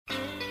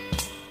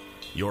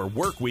Your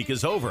work week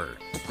is over.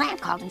 The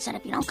plant called and said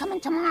if you don't come in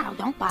tomorrow,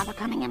 don't bother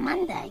coming in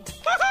Monday.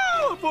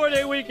 Woohoo!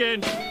 4-day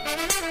weekend.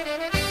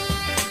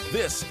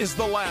 This is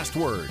The Last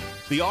Word,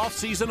 the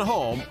off-season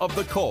home of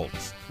the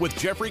Colts, with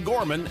Jeffrey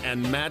Gorman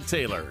and Matt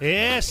Taylor.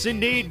 Yes,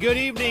 indeed. Good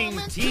evening,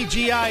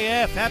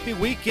 TGIF. Happy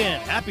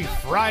weekend. Happy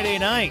Friday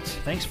night.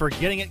 Thanks for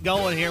getting it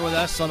going here with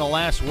us on The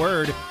Last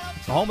Word.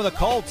 The home of the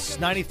Colts,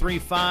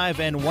 93.5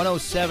 and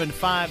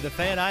 107.5. The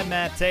Fan, I'm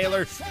Matt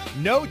Taylor.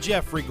 No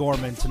Jeffrey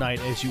Gorman tonight,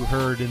 as you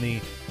heard in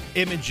the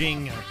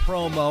imaging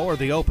promo or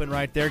the open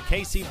right there.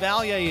 Casey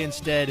Valier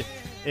instead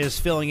is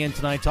filling in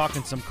tonight,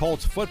 talking some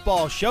Colts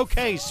football.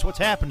 Showcase, what's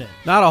happening?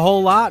 Not a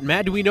whole lot.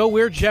 Matt, do we know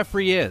where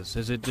Jeffrey is?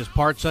 Is it just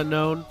parts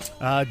unknown?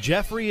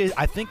 Jeffrey,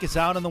 I think, is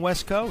out on the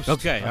West Coast.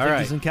 Okay, I think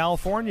he's in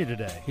California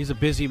today. He's a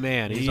busy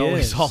man. He's He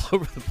always is. all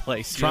over the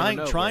place.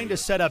 Trying to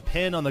set a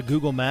pin on the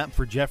Google map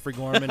for Jeffrey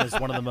Gorman is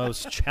one of the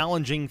most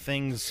challenging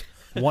things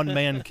one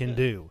man can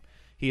do.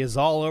 He is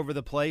all over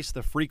the place.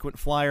 The frequent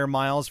flyer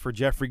miles for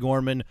Jeffrey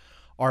Gorman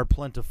are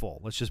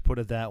plentiful. Let's just put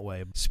it that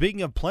way.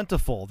 Speaking of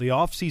plentiful, the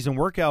off-season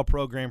workout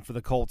program for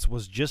the Colts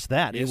was just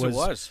that. Yes, it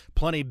was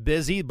plenty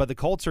busy, but the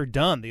Colts are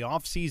done. The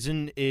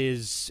off-season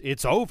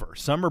it's over.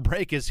 Summer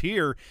break is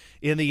here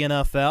in the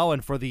NFL,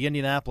 and for the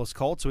Indianapolis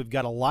Colts, we've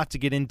got a lot to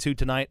get into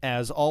tonight,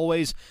 as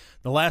always.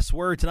 The Last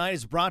Word tonight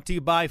is brought to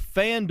you by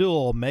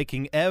FanDuel,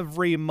 making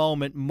every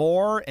moment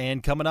more.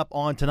 And coming up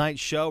on tonight's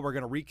show, we're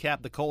going to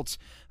recap the Colts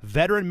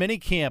veteran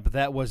minicamp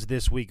that was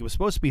this week. It was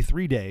supposed to be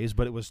 3 days,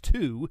 but it was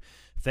 2,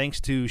 thanks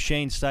to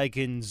Shane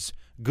Steichen's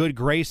good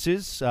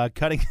graces,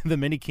 cutting the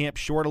minicamp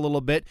short a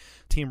little bit.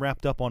 Team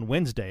wrapped up on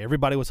Wednesday.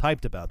 Everybody was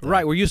hyped about that.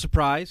 Right. Were you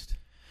surprised?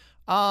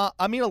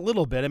 I mean, a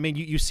little bit. I mean,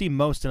 you see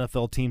most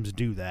NFL teams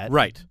do that.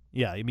 Right.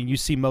 Yeah, I mean, you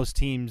see most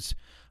teams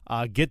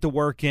get the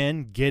work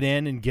in, get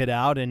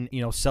out, and,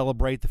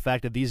 celebrate the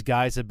fact that these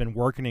guys have been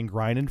working and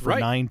grinding for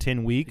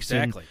 9-10 weeks.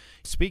 Exactly.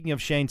 And speaking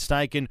of Shane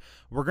Steichen,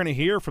 we're going to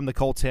hear from the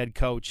Colts head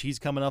coach. He's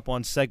coming up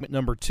on segment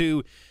number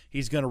 2.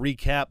 He's going to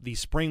recap the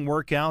spring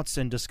workouts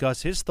and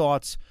discuss his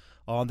thoughts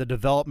on the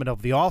development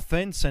of the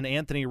offense and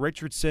Anthony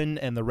Richardson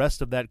and the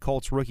rest of that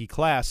Colts rookie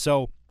class.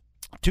 So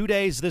 2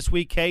 days this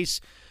week,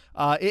 Case.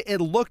 It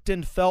looked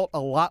and felt a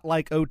lot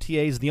like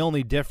OTAs. The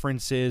only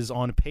difference is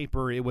on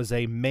paper it was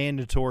a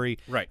mandatory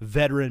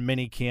veteran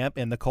minicamp,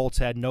 and the Colts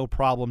had no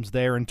problems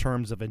there in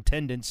terms of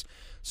attendance.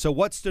 So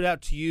what stood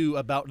out to you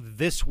about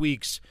this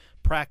week's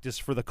practice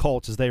for the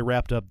Colts as they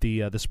wrapped up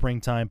the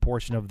springtime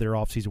portion of their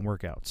offseason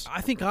workouts? I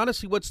think,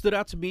 honestly, what stood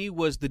out to me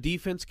was the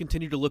defense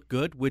continued to look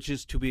good, which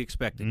is to be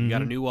expected. You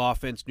got a new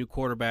offense, new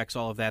quarterbacks,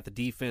 all of that. The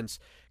defense,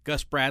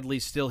 Gus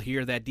Bradley's still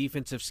here. That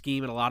defensive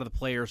scheme and a lot of the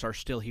players are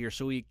still here.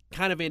 So we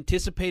kind of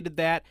anticipated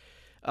that.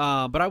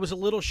 But I was a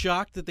little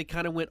shocked that they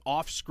kind of went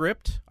off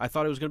script. I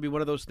thought it was going to be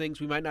one of those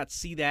things we might not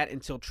see that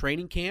until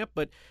training camp,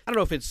 but I don't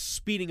know if it's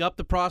speeding up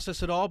the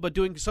process at all, but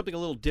doing something a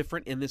little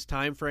different in this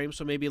time frame,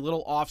 so maybe a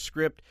little off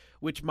script,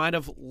 which might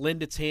have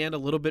lent its hand a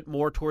little bit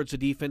more towards the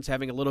defense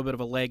having a little bit of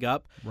a leg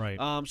up. Right.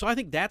 So I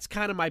think that's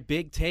kind of my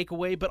big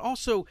takeaway, but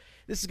also,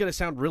 this is going to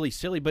sound really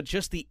silly, but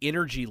just the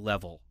energy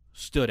level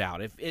stood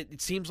out.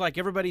 It seems like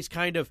everybody's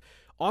kind of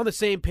on the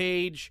same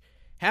page,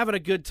 having a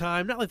good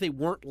time, not like they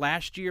weren't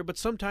last year, but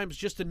sometimes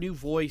just a new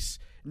voice,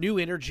 new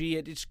energy.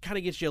 It just kind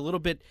of gets you a little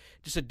bit,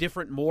 just a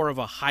different, more of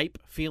a hype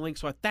feeling.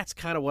 So that's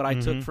kind of what I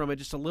took from it,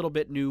 just a little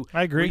bit new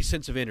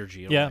sense of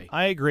energy. Yeah,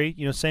 I agree.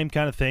 Same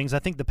kind of things. I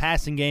think the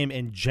passing game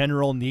in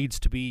general needs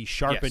to be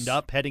sharpened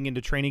up heading into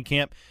training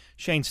camp.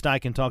 Shane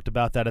Steichen talked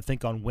about that, I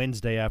think, on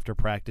Wednesday after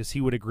practice.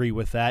 He would agree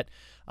with that.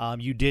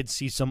 You did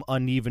see some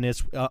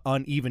unevenness,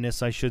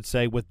 I should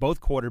say, with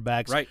both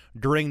quarterbacks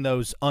during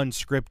those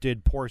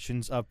unscripted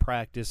portions of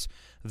practice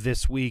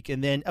this week.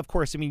 And then, of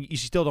course, I mean, you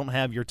still don't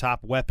have your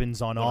top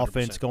weapons on 100%.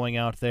 Offense going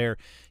out there.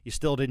 You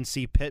still didn't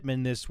see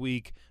Pittman this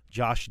week.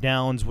 Josh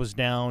Downs was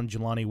down.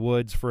 Jelani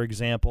Woods, for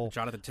example.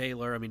 Jonathan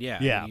Taylor. I mean,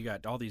 you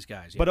got all these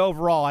guys. Yeah. But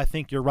overall, I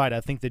think you're right. I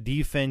think the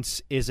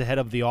defense is ahead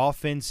of the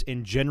offense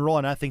in general,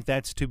 and I think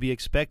that's to be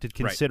expected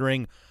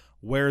considering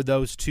where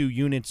those two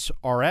units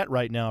are at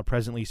right now,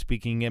 presently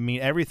speaking. I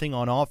mean, everything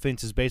on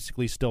offense is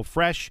basically still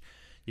fresh.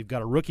 You've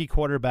got a rookie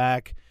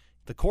quarterback.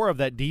 The core of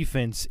that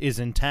defense is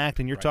intact,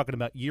 and you're talking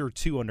about year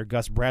 2 under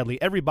Gus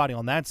Bradley. Everybody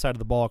on that side of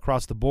the ball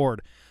across the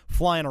board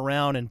flying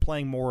around and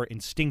playing more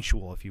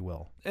instinctual, if you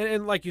will.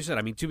 And like you said,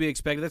 I mean, to be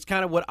expected. That's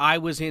kind of what I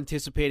was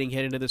anticipating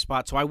heading into this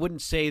spot. So I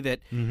wouldn't say that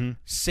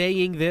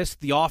saying this,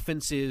 the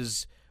offense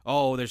is,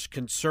 there's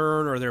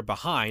concern or they're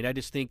behind. I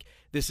just think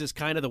this is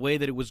kind of the way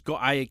that it was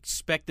I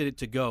expected it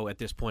to go at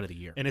this point of the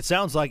year. And it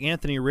sounds like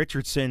Anthony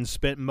Richardson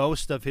spent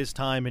most of his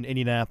time in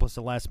Indianapolis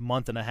the last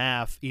month and a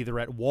half, either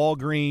at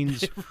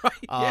Walgreens.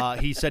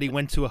 He said he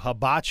went to a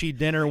hibachi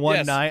dinner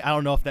one night. I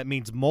don't know if that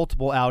means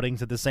multiple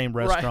outings at the same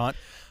restaurant.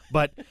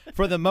 But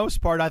for the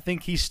most part, I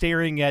think he's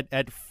staring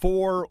at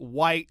 4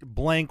 white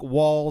blank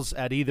walls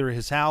at either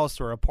his house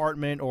or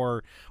apartment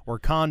or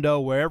condo,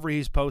 wherever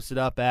he's posted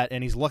up at,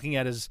 and he's looking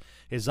at his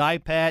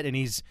iPad, and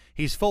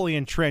he's fully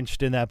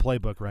entrenched in that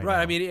playbook right now. Right.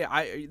 I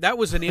mean, that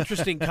was an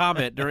interesting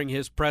comment during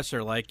his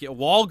presser, like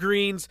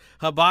Walgreens,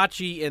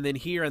 Hibachi, and then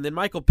here, and then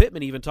Michael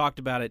Pittman even talked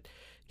about it.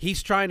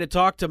 He's trying to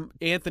talk to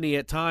Anthony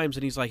at times,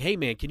 and he's like, hey,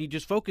 man, can you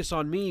just focus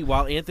on me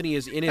while Anthony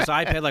is in his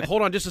iPad? Like,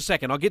 hold on just a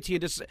second. I'll get to you.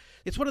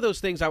 It's one of those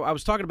things. I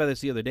was talking about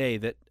this the other day,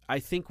 that I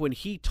think when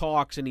he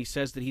talks and he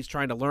says that he's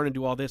trying to learn and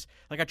do all this,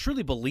 like, I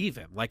truly believe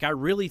him. Like, I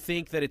really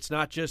think that it's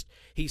not just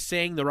he's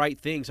saying the right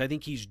things. I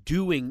think he's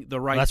doing the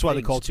right things, that's why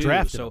the Colts too.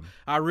 drafted So him.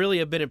 I really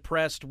have been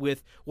impressed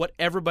with what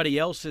everybody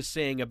else is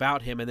saying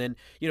about him. And then,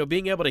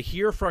 being able to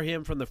hear from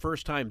him from the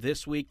first time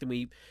this week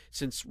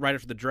since right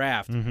after the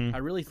draft, I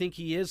really think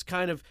he is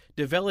kind of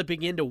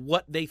developing into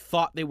what they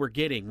thought they were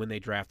getting when they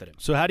drafted him.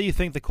 So how do you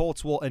think the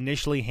Colts will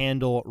initially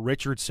handle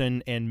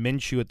Richardson and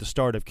Minshew at the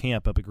start of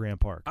camp up at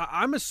Grant Park?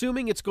 I'm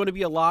assuming it's going to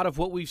be a lot of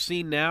what we've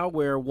seen now,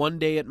 where one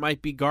day it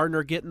might be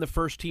Gardner getting the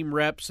first-team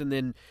reps and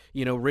then,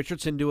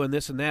 Richardson doing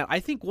this and that.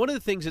 I think one of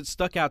the things that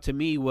stuck out to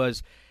me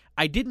was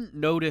I didn't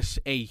notice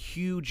a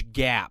huge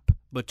gap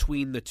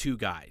between the two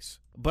guys.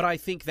 But I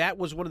think that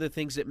was one of the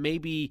things that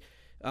maybe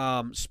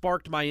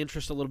sparked my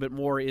interest a little bit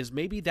more, is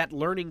maybe that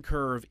learning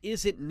curve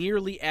isn't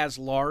nearly as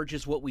large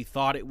as what we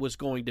thought it was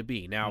going to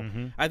be. Now,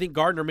 I think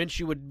Gardner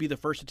Minshew would be the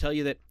first to tell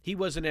you that he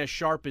wasn't as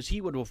sharp as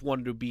he would have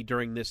wanted to be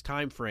during this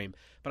time frame,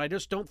 but I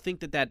just don't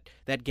think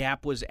that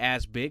gap was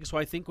as big. So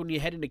I think when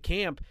you head into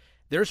camp,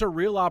 there's a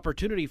real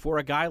opportunity for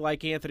a guy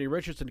like Anthony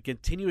Richardson to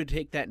continue to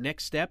take that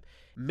next step,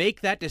 make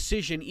that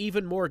decision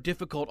even more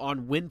difficult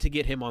on when to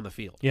get him on the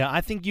field. Yeah,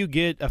 I think you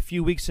get a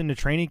few weeks into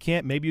training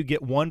camp, maybe you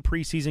get one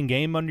preseason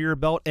game under your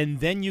belt, and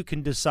then you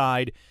can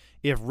decide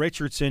if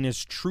Richardson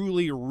is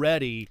truly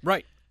ready.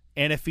 Right.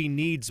 And if he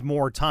needs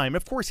more time.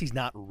 Of course he's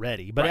not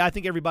ready, but I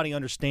think everybody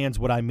understands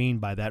what I mean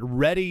by that.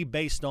 Ready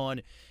based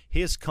on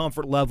his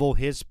comfort level,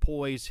 his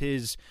poise,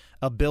 his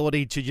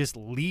ability to just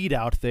lead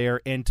out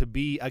there and to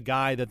be a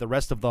guy that the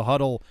rest of the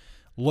huddle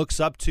looks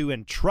up to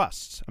and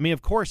trusts. I mean,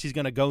 of course he's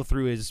going to go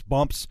through his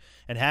bumps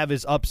and have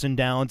his ups and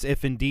downs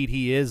if indeed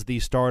he is the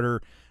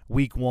starter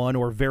week 1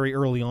 or very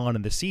early on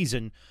in the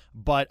season.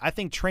 But I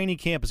think training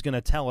camp is going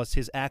to tell us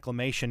his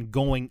acclimation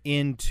going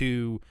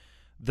into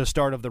the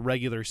start of the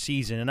regular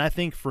season. And I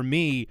think for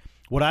me,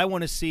 what I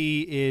want to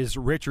see is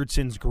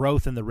Richardson's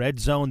growth in the red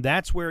zone.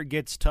 That's where it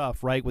gets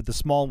tough, right, with the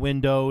small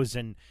windows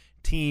and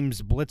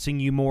teams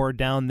blitzing you more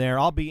down there.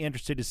 I'll be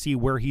interested to see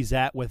where he's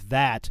at with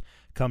that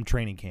come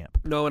training camp.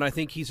 No, and I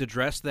think he's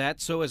addressed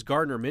that. So has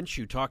Gardner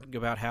Minshew, talking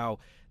about how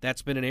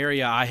that's been an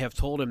area I have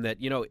told him that,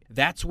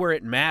 that's where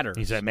it matters.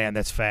 He said, man,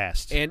 that's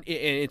fast. And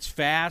it's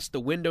fast.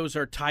 The windows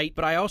are tight.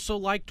 But I also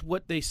liked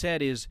what they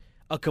said is,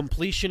 a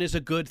completion is a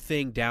good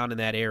thing down in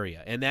that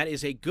area. And that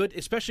is a good,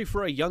 especially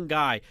for a young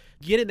guy,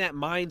 get in that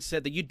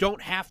mindset that you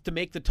don't have to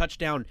make the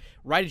touchdown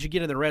right as you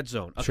get in the red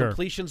zone. A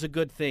completion's a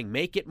good thing.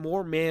 Make it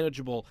more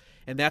manageable,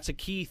 and that's a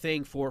key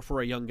thing for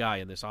a young guy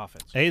in this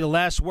offense. Hey, the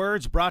last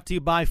words brought to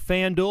you by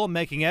FanDuel,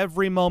 making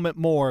every moment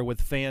more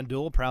with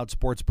FanDuel, proud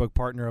sportsbook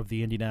partner of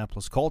the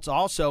Indianapolis Colts.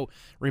 Also,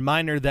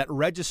 reminder that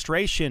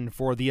registration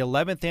for the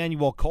 11th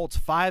annual Colts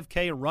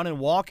 5K Run and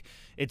Walk,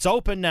 it's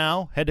open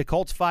now. Head to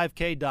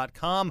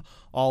colts5k.com.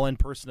 All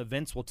in-person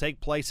events will take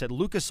place at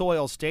Lucas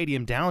Oil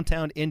Stadium,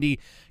 downtown Indy,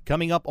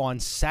 coming up on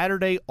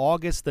Saturday,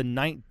 August the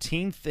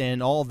 19th,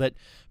 and all that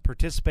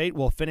participate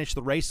will finish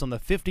the race on the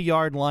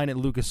 50-yard line at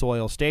Lucas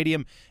Oil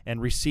Stadium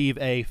and receive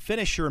a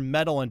finisher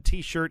medal and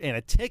T-shirt and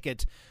a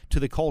ticket to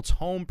the Colts'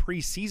 home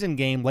preseason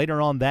game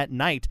later on that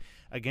night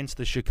against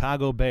the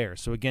Chicago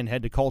Bears. So again,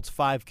 head to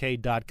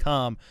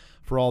colts5k.com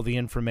for all the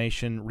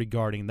information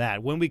regarding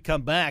that. When we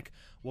come back,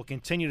 we'll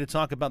continue to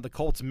talk about the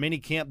Colts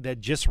minicamp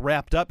that just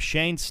wrapped up.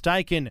 Shane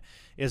Steichen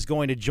is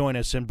going to join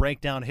us and break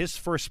down his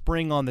first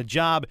spring on the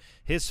job,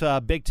 his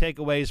big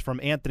takeaways from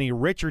Anthony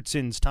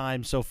Richardson's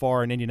time so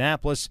far in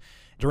Indianapolis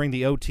during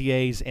the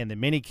OTAs and the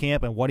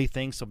minicamp, and what he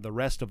thinks of the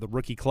rest of the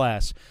rookie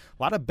class.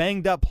 A lot of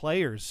banged-up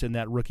players in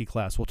that rookie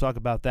class. We'll talk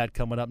about that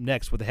coming up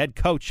next with the head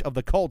coach of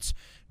the Colts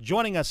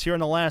joining us here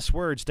in The Last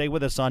Word. Stay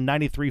with us on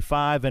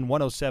 93.5 and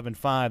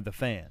 107.5 The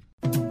Fan.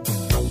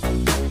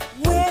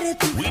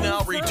 We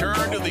now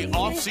return to the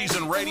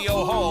off-season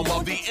radio home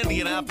of the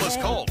Indianapolis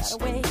Colts.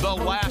 The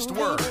Last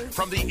Word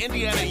from the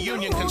Indiana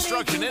Union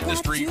Construction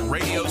Industry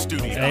radio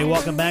studio. Hey,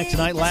 welcome back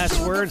tonight.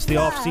 Last Words, the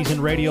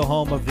off-season radio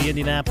home of the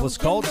Indianapolis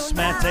Colts.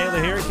 Matt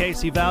Taylor here,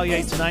 Casey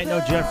Valier tonight. No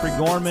Jeffrey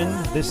Gorman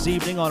this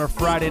evening on a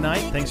Friday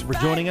night. Thanks for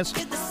joining us.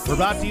 We're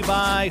brought to you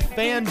by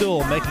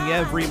FanDuel, making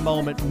every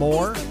moment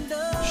more.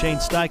 Shane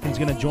Steichen's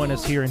going to join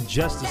us here in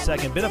just a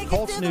second. Bit of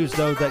Colts news,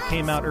 though, that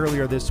came out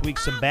earlier this week.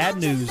 Some bad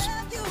news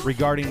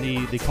regarding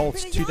the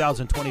Colts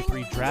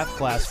 2023 draft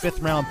class.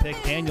 Fifth-round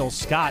pick Daniel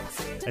Scott,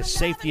 a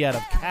safety out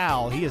of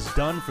Cal. He is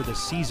done for the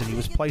season. He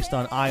was placed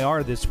on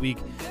IR this week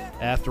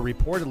after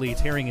reportedly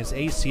tearing his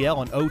ACL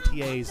on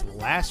OTAs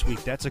last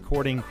week. That's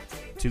according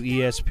to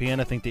ESPN.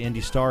 I think the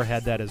Indy Star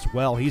had that as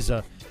well. He's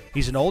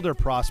an older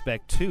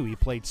prospect, too. He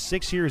played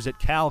 6 years at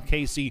Cal.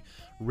 Casey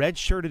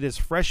redshirted his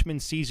freshman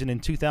season in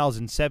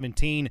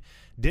 2017.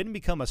 Didn't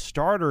become a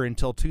starter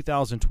until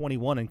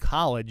 2021 in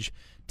college.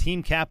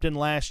 Team captain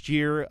last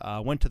year,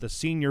 went to the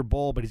Senior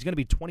Bowl, but he's going to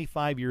be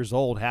 25 years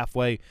old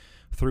halfway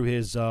through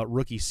his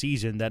rookie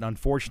season that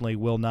unfortunately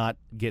will not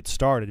get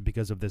started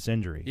because of this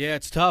injury. Yeah,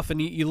 it's tough,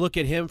 and you look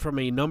at him from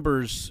a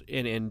numbers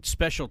and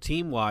special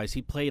team-wise.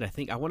 He played,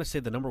 I want to say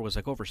the number was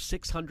like over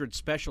 600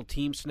 special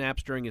team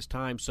snaps during his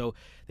time, so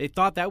they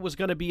thought that was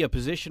going to be a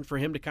position for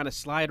him to kind of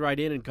slide right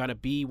in and kind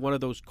of be one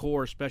of those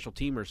core special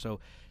teamers. So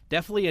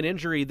definitely an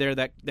injury there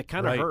that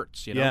kind of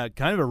hurts. Yeah,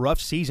 kind of a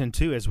rough season,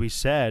 too, as we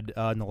said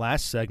in the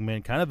last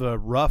segment. Kind of a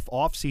rough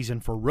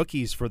offseason for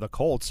rookies for the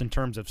Colts in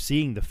terms of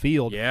seeing the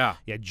field. Yeah.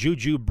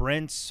 Juju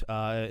Brents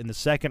in the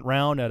second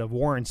round out of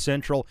Warren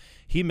Central.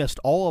 He missed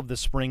all of the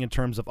spring in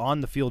terms of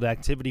on-the-field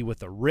activity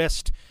with a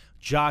wrist.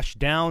 Josh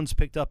Downs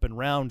picked up in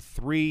round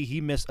 3.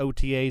 He missed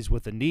OTAs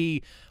with a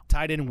knee.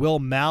 Tight end Will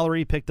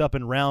Mallory picked up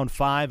in round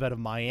 5 out of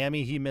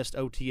Miami. He missed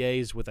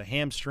OTAs with a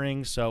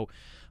hamstring. So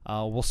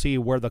we'll see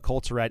where the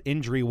Colts are at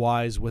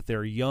injury-wise with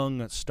their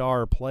young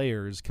star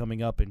players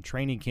coming up in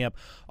training camp.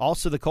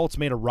 Also, the Colts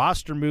made a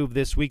roster move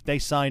this week. They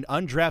signed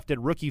undrafted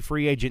rookie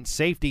free agent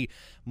safety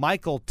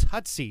Michael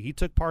Tutsi. He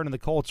took part in the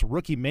Colts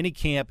rookie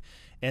minicamp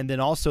and then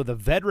also the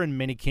veteran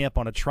minicamp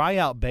on a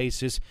tryout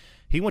basis.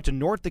 He went to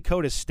North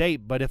Dakota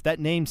State, but if that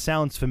name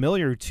sounds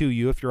familiar to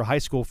you, if you're a high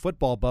school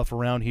football buff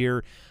around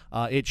here,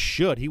 it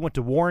should. He went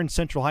to Warren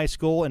Central High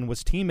School and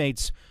was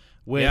teammates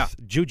with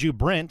Juju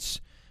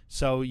Brents.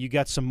 So you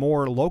got some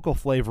more local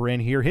flavor in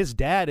here. His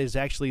dad is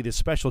actually the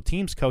special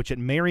teams coach at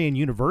Marian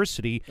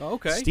University,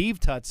 Steve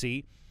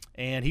Tutsi,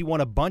 and he won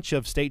a bunch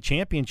of state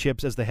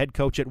championships as the head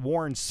coach at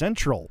Warren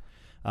Central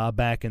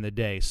back in the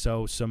day.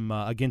 So some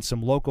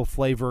local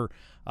flavor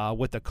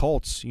with the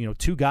Colts. You know,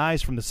 two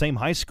guys from the same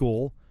high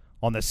school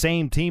on the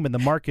same team in the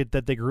market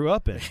that they grew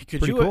up in.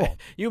 Cool.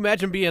 You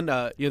imagine being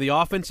the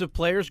offensive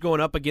players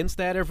going up against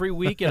that every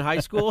week in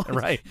high school?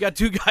 Right. You got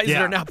two guys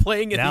that are now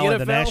playing in the NFL. In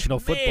the National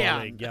Football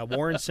League. Yeah,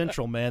 Warren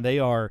Central, man,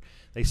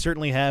 they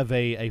certainly have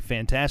a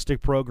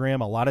fantastic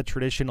program, a lot of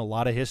tradition, a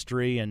lot of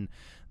history, and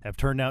have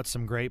turned out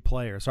some great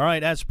players. All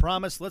right, as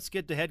promised, let's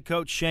get to head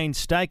coach Shane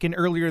Steichen.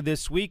 Earlier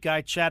this week,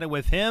 I chatted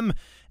with him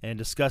and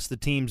discussed the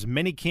team's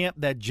minicamp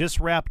that just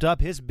wrapped up,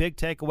 his big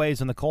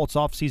takeaways in the Colts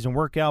offseason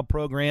workout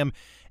program,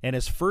 and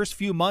his first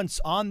few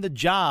months on the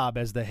job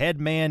as the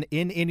head man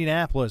in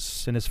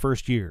Indianapolis in his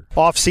first year.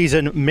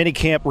 Offseason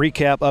minicamp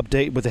recap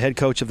update with the head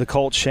coach of the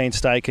Colts, Shane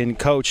Steichen.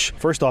 Coach,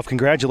 first off,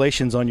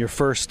 congratulations on your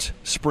first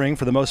spring,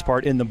 for the most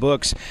part, in the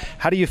books.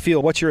 How do you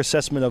feel? What's your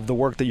assessment of the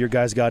work that your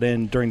guys got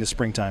in during the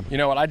springtime? You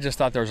know what? I just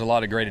thought there was a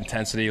lot of great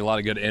intensity, a lot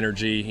of good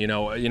energy. You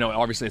know,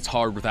 obviously it's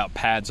hard without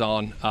pads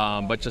on,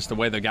 but just the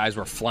way the guys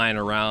were flying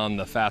around,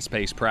 the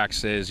fast-paced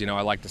practices,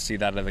 I like to see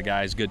that of the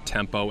guys, good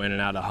tempo in and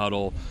out of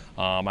huddle.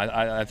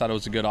 I thought it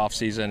was a good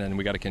offseason, and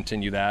we got to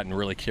continue that and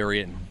really carry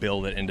it and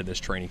build it into this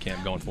training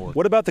camp going forward.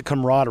 What about the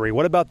camaraderie?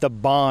 What about the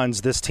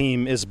bonds this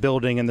team is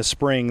building in the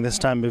spring, this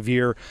time of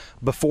year,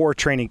 before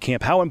training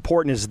camp? How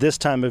important is this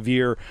time of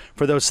year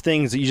for those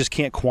things that you just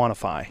can't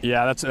quantify?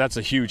 Yeah, that's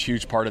a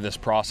huge part of this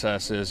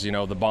process is,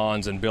 the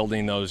bonds and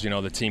building those,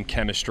 the team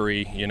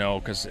chemistry,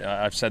 because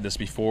I've said this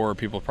before.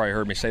 People have probably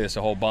heard me say this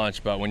a whole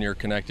bunch, but when you're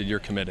connected, you're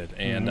committed.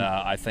 And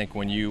I think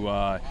when you,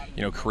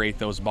 create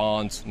those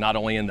bonds, not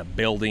only in the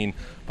building,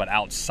 but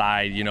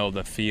outside,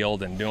 the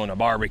field and doing a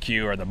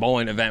barbecue or the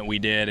bowling event we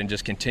did and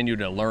just continue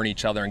to learn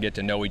each other and get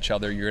to know each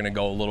other, you're going to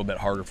go a little bit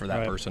harder for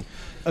that person.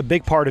 A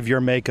big part of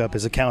your makeup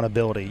is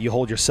accountability. You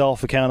hold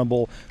yourself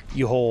accountable.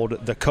 You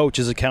hold the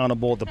coaches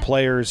accountable, the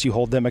players, you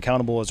hold them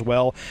accountable as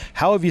well.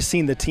 How have you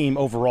seen the team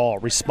overall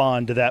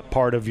respond to that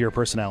part of your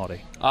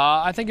personality?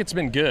 I think it's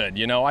been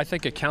good. I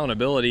think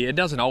accountability, it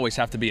doesn't always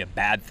have to be a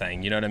bad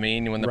thing. You know what I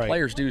mean? When the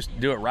players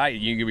do it right,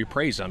 we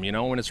praise them.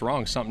 When it's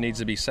wrong, something needs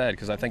to be said.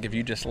 Because I think if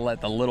you just let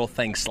the little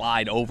thing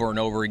slide over and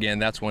over again,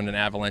 that's when an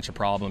avalanche of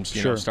problems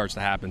starts to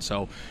happen.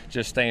 So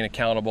just staying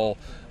accountable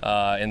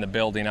in the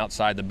building,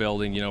 outside the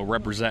building,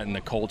 representing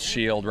the Colts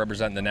shield,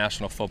 representing the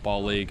National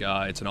Football League,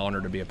 it's an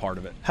honor to be a part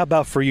of it. How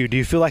about for you? Do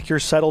you feel like you're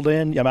settled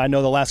in? I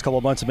know the last couple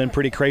of months have been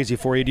pretty crazy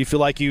for you. Do you feel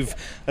like you've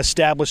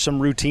established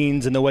some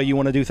routines in the way you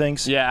want to do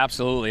things? Yeah,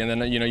 absolutely. And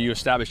then, you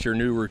establish your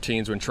new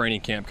routines when training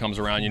camp comes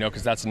around,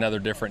 because that's another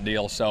different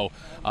deal. So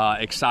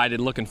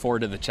excited, looking forward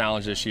to the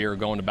challenge this year,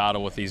 going to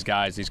battle with these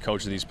guys, these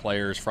coaches, these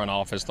players, front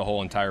office, the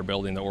whole entire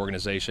building, the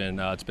organization.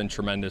 It's been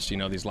tremendous,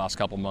 these last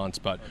couple months,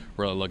 but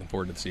really looking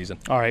forward to the season.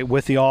 All right,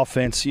 with the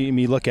offense,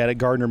 you look at it,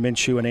 Gardner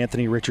Minshew and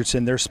Anthony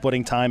Richardson, they're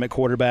splitting time at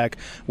quarterback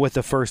with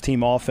the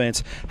first-team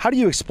offense. How do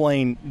you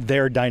explain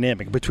their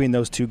dynamic between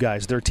those two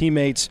guys, their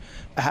teammates?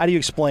 How do you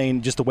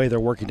explain just the way they're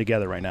working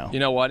together right now? You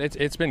know what?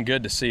 It's been good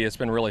good to see. It's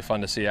been really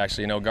fun to see,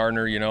 actually.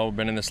 Gardner,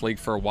 been in this league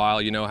for a while,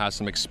 has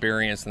some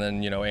experience.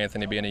 And then,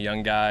 Anthony being a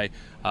young guy,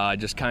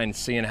 just kind of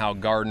seeing how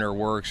Gardner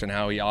works and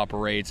how he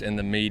operates in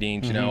the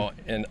meetings,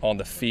 and on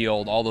the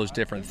field, all those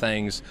different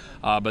things.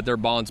 But their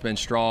bond's been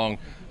strong.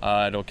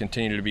 It'll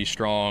continue to be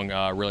strong.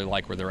 Really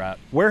like where they're at.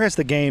 Where has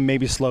the game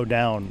maybe slowed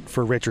down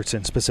for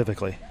Richardson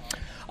specifically?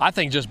 I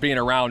think just being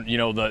around,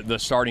 the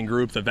starting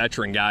group, the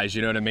veteran guys,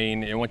 you know what I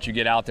mean? And once you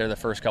get out there the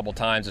first couple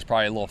times, it's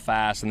probably a little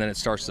fast, and then it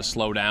starts to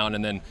slow down.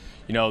 And then,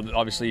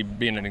 obviously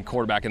being a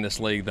quarterback in this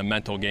league, the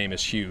mental game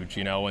is huge,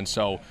 and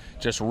so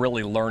just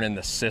really learning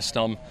the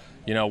system.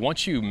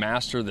 Once you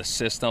master the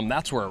system,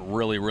 that's where it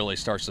really, really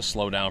starts to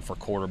slow down for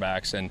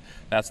quarterbacks. And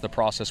that's the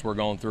process we're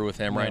going through with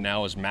him right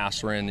now, is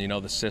mastering,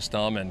 the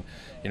system. And,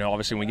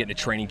 obviously when we get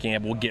into training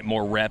camp, we'll get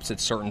more reps at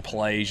certain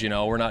plays.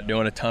 We're not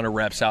doing a ton of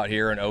reps out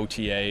here in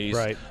OTAs.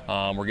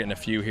 Right. We're getting a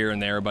few here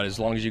and there, but as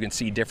long as you can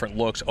see different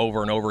looks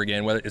over and over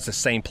again, whether it's the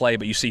same play,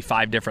 but you see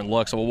 5 different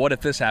looks. Well, what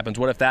if this happens?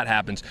 What if that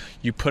happens?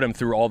 You put him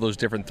through all those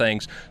different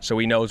things so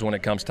he knows when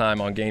it comes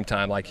time on game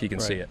time, like he can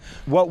see it.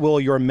 What will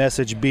your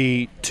message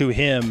be to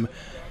him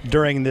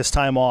during this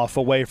time off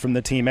away from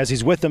the team? As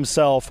he's with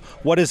himself,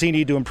 what does he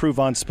need to improve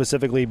on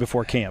specifically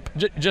before camp?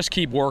 Just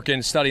keep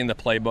working, studying the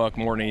playbook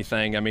more than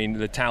anything. I mean,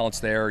 the talent's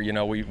there.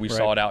 We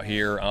saw it out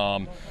here.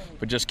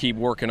 But just keep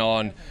working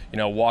on,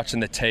 watching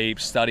the tape,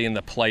 studying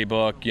the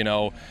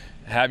playbook,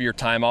 have your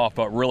time off,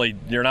 but really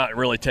you're not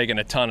really taking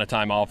a ton of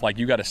time off. Like,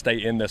 you got to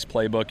stay in this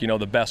playbook.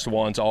 The best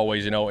ones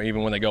always,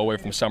 even when they go away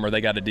from summer, they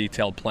got a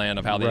detailed plan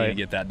of how they need to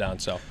get that done.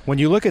 So when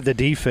you look at the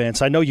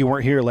defense, I know you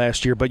weren't here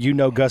last year, but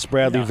Gus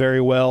Bradley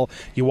very well.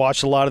 You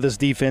watched a lot of this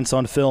defense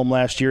on film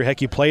last year.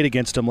 Heck, you played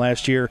against him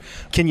last year.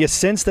 Can you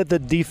sense that the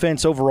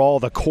defense overall,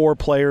 the core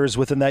players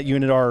within that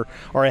unit are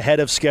ahead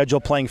of schedule,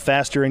 playing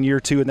faster in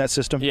year 2 in that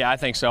system? Yeah, I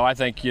think so. I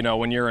think,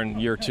 when you're in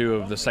year 2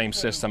 of the same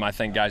system, I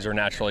think guys are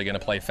naturally going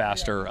to play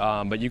faster.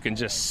 But you can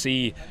just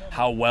see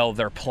how well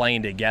they're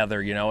playing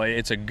together.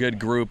 It's a good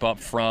group up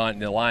front,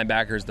 the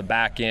linebackers, the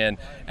back end,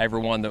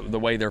 everyone, the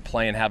way they're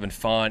playing, having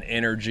fun,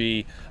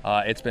 energy.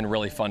 It's been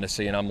really fun to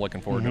see, and I'm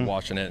looking forward to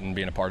watching it and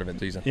being a part of it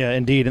this season. Yeah,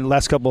 indeed. And the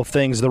last couple of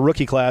things, the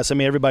rookie class,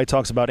 everybody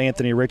talks about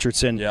Anthony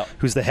Richardson,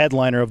 who's the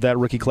headliner of that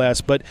rookie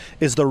class, but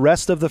is the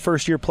rest of the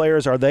first-year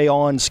players, are they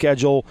on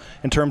schedule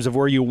in terms of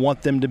where you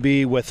want them to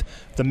be with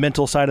the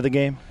mental side of the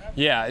game?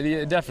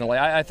 Yeah, definitely.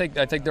 I think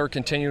they're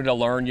continuing to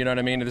learn. You know what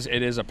I mean?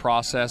 It is a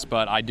process,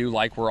 but I do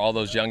like where all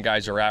those young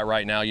guys are at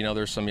right now.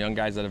 There's some young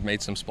guys that have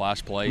made some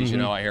splash plays.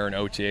 I hear in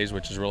OTAs,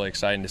 which is really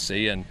exciting to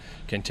see, and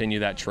continue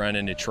that trend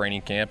into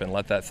training camp and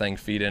let that thing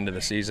feed into the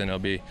season. It'll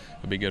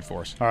be good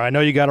for us. All right, I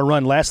know you got to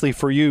run. Lastly,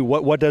 for you,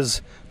 what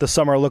does the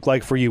summer look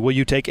like for you? Will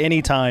you take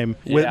any time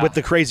with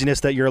the craziness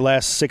that your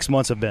last 6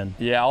 months have been?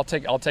 Yeah, I'll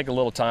take a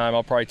little time.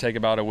 I'll probably take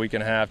about a week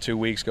and a half, 2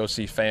 weeks, go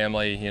see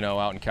family.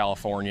 Out in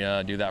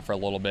California, do that for a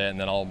little bit. And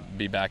then I'll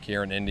be back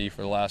here in Indy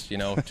for the last,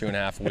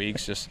 2.5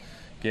 weeks, just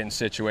getting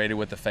situated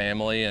with the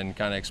family and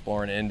kind of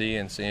exploring Indy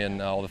and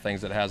seeing all the things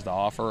that it has to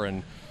offer,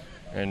 and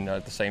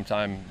at the same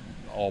time,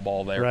 all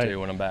ball there too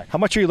when I'm back. How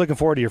much are you looking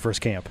forward to your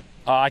first camp?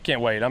 I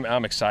can't wait.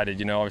 I'm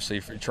excited. Obviously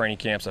training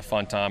camp's a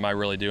fun time. I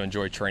really do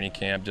enjoy training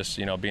camp. Just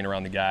being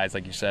around the guys,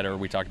 like you said, or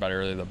we talked about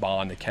earlier, the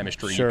bond, the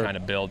chemistry you kind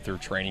of build through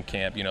training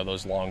camp.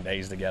 Those long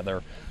days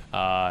together.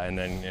 And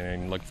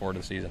then look forward to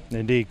the season.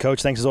 Indeed.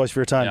 Coach, thanks as always for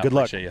your time. Yeah, good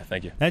luck. Appreciate you.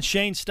 Thank you. That's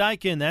Shane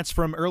Steichen. That's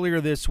from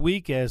earlier this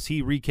week as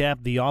he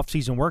recapped the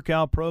offseason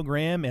workout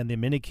program and the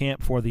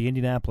minicamp for the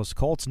Indianapolis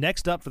Colts.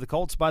 Next up for the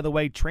Colts, by the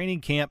way, training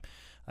camp.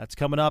 That's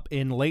coming up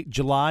in late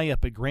July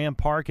up at Graham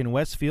Park in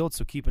Westfield,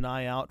 so keep an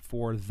eye out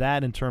for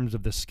that in terms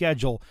of the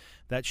schedule.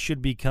 That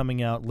should be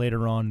coming out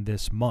later on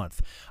this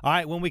month. All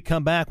right, when we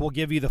come back, we'll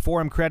give you the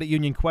Forum Credit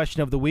Union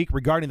question of the week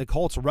regarding the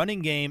Colts running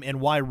game and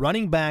why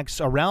running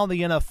backs around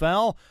the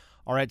NFL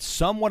are at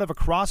somewhat of a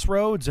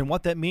crossroads and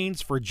what that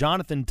means for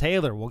Jonathan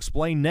Taylor. We'll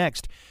explain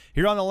next.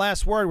 Here on The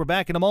Last Word, we're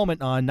back in a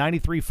moment on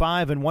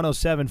 93.5 and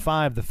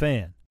 107.5 The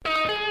Fan.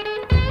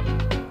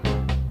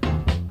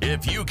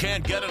 If you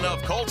can't get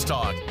enough Colts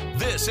talk,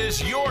 this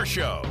is your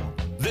show.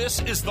 This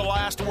is The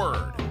Last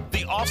Word,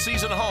 the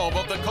off-season home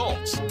of the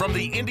Colts from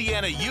the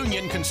Indiana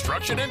Union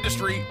Construction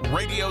Industry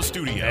Radio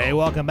Studio. Hey,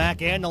 welcome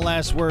back. And The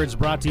Last Word's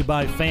brought to you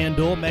by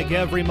FanDuel. Make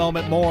every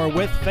moment more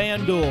with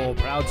FanDuel,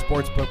 proud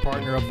sportsbook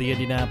partner of the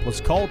Indianapolis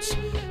Colts.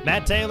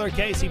 Matt Taylor,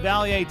 Casey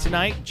Valier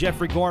tonight.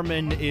 Jeffrey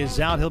Gorman is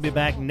out. He'll be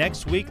back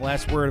next week.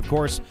 Last Word, of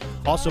course,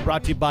 also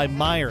brought to you by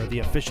Meijer, the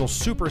official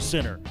super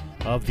center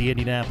of the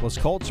Indianapolis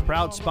Colts,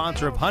 proud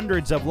sponsor of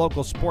hundreds of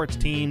local sports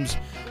teams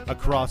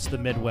across the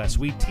Midwest.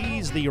 We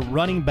tease the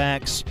running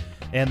backs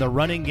and the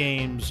running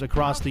games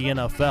across the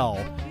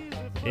NFL.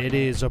 It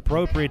is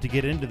appropriate to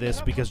get into this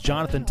because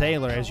Jonathan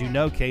Taylor, as you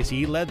know, Casey,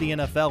 he led the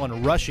NFL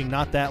in rushing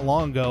not that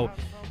long ago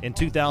in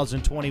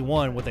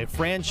 2021 with a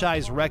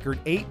franchise record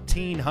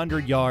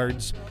 1,800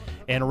 yards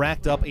and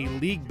racked up a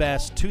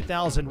league-best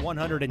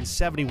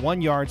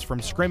 2,171 yards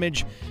from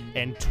scrimmage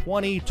and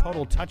 20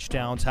 total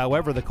touchdowns.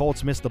 However, the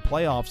Colts missed the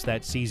playoffs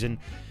that season.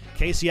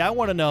 Casey, I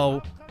want to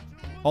know,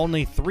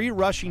 only 3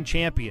 rushing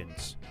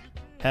champions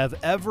have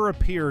ever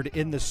appeared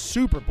in the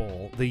Super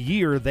Bowl the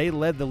year they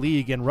led the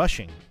league in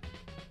rushing?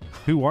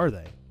 Who are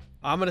they?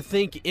 I'm going to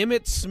think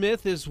Emmitt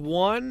Smith is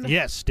one.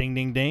 Yes, ding,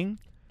 ding, ding.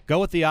 Go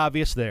with the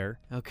obvious there.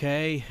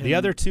 Okay. The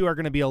other two are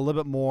going to be a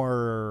little bit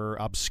more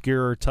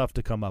obscure, tough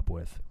to come up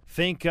with.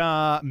 Think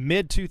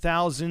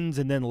mid-2000s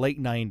and then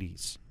late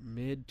 90s.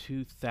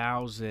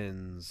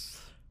 Mid-2000s.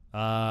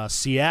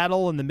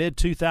 Seattle in the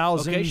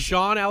mid-2000s. Okay,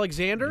 Sean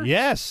Alexander?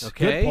 Yes.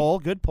 Okay.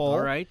 Good poll.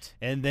 All right.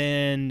 And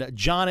then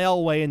John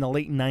Elway in the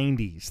late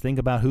 90s. Think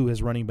about who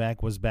his running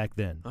back was back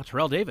then.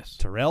 Terrell Davis.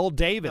 Terrell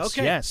Davis,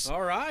 okay. Yes.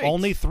 All right.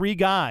 Only 3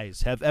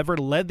 guys have ever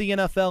led the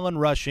NFL in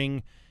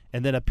rushing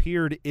and then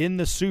appeared in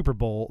the Super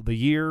Bowl the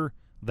year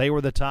they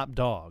were the top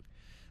dog.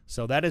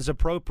 So that is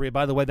appropriate.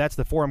 By the way, that's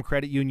the Forum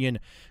Credit Union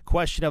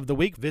question of the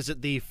week.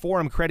 Visit the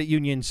Forum Credit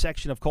Union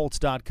section of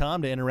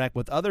Colts.com to interact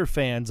with other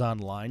fans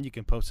online. You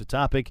can post a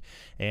topic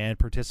and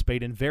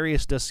participate in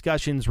various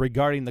discussions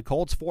regarding the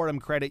Colts. Forum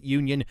Credit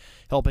Union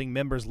helping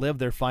members live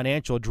their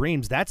financial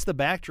dreams. That's the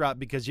backdrop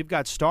because you've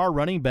got star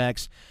running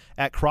backs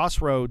at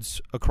crossroads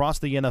across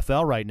the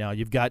NFL right now.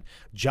 You've got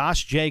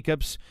Josh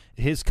Jacobs,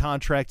 his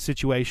contract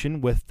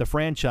situation with the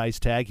franchise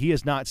tag. He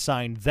has not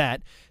signed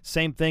that.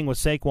 Same thing with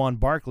Saquon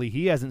Barkley.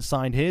 He hasn't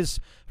signed his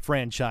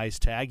franchise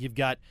tag. You've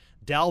got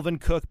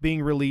Dalvin Cook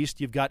being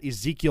released. You've got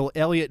Ezekiel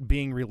Elliott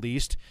being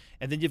released.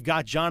 And then you've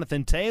got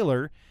Jonathan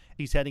Taylor.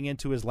 He's heading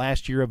into his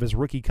last year of his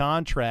rookie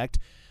contract.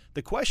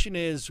 The question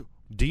is,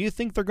 do you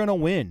think they're going to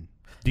win?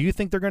 Do you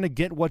think they're going to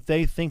get what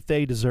they think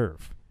they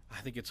deserve? I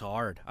think it's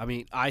hard. I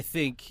mean, I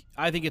think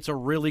it's a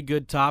really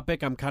good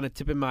topic. I'm kind of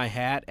tipping my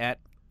hat at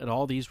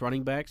all these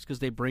running backs because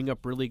they bring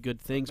up really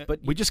good things. But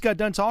we just got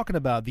done talking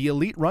about the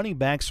elite running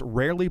backs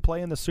rarely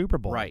play in the Super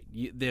Bowl. Right.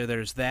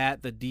 There's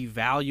that, the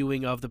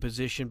devaluing of the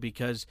position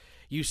because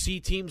you see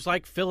teams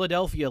like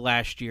Philadelphia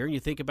last year, and you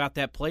think about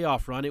that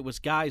playoff run, it was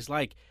guys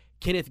like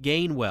Kenneth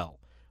Gainwell,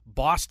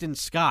 Boston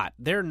Scott.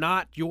 They're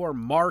not your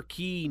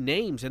marquee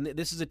names, and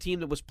this is a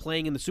team that was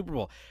playing in the Super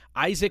Bowl.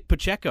 Isaac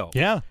Pacheco.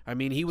 Yeah. I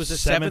mean, he was a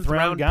 7th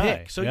round guy.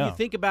 pick. So yeah. You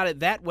think about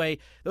it that way,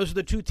 those are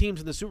the 2 teams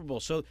in the Super Bowl.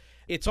 So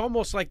it's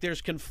almost like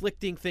there's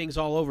conflicting things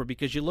all over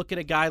because you look at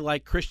a guy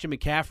like Christian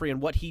McCaffrey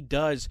and what he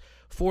does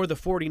for the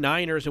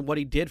 49ers and what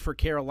he did for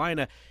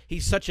Carolina.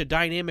 He's such a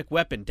dynamic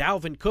weapon.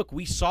 Dalvin Cook,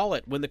 we saw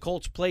it when the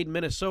Colts played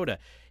Minnesota.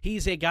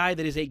 He's a guy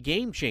that is a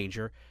game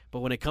changer, but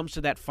when it comes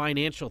to that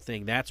financial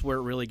thing, that's where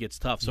it really gets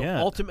tough. So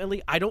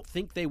ultimately, I don't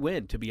think they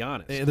win, to be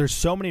honest. There's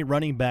so many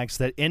running backs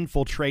that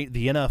infiltrate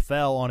the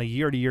NFL on a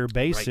year-to-year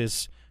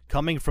basis. Right.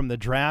 Coming from the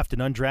draft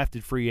and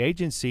undrafted free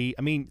agency.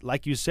 I mean,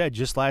 like you said,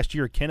 just last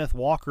year, Kenneth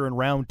Walker in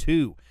round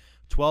 2,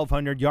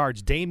 1,200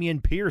 yards.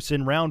 Dameon Pierce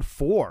in round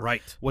 4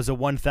 was a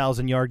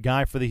 1,000-yard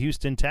guy for the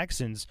Houston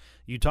Texans.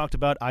 You talked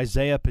about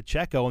Isaiah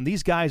Pacheco, and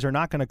these guys are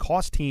not going to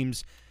cost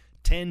teams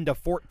 $10 to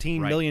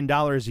 $14 million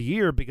a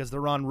year because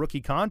they're on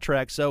rookie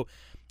contracts. So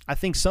I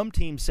think some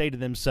teams say to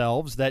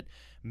themselves that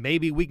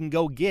maybe we can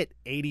go get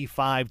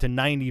 85 to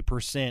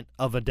 90%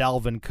 of a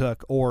Dalvin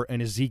Cook or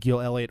an Ezekiel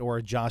Elliott or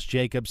a Josh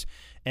Jacobs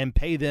and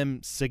pay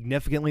them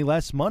significantly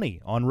less money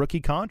on rookie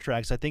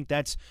contracts. I think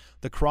that's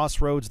the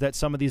crossroads that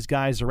some of these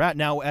guys are at.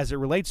 Now, as it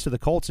relates to the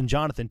Colts and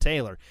Jonathan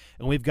Taylor,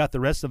 and we've got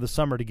the rest of the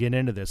summer to get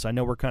into this. I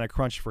know we're kind of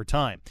crunched for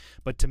time.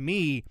 But to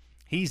me,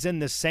 he's in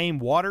the same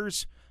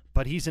waters,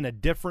 but he's in a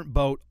different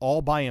boat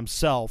all by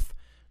himself,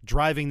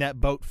 driving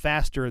that boat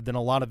faster than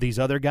a lot of these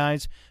other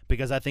guys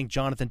because I think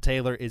Jonathan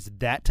Taylor is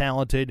that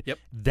talented,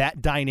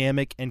 that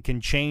dynamic, and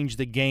can change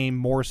the game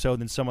more so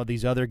than some of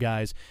these other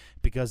guys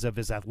because of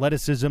his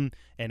athleticism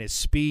and his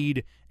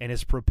speed and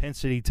his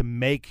propensity to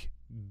make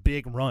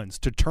big runs,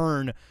 to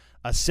turn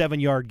a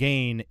 7-yard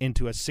gain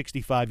into a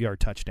 65-yard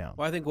touchdown.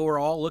 Well, I think what we're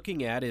all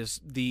looking at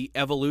is the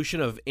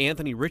evolution of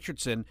Anthony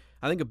Richardson.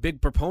 I think a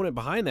big proponent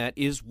behind that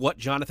is what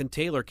Jonathan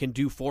Taylor can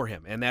do for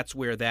him, and that's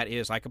where that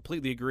is. I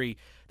completely agree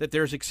that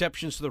there's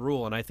exceptions to the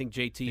rule, and I think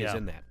JT is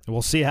in that.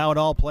 We'll see how it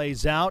all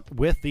plays out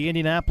with the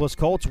Indianapolis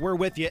Colts. We're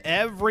with you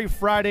every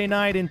Friday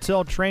night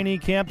until training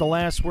camp. The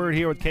last word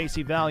here with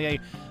Casey Valier.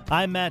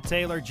 I'm Matt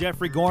Taylor.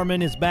 Jeffrey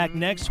Gorman is back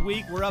next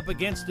week. We're up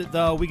against it,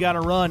 though. We got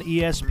to run.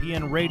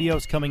 ESPN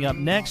Radio's coming up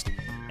next,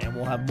 and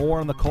we'll have more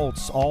on the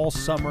Colts all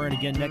summer and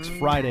again next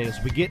Friday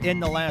as we get in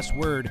the last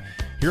word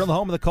here on the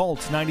home of the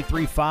Colts,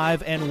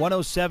 93.5 and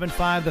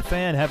 107.5 The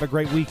Fan. Have a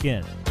great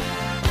weekend.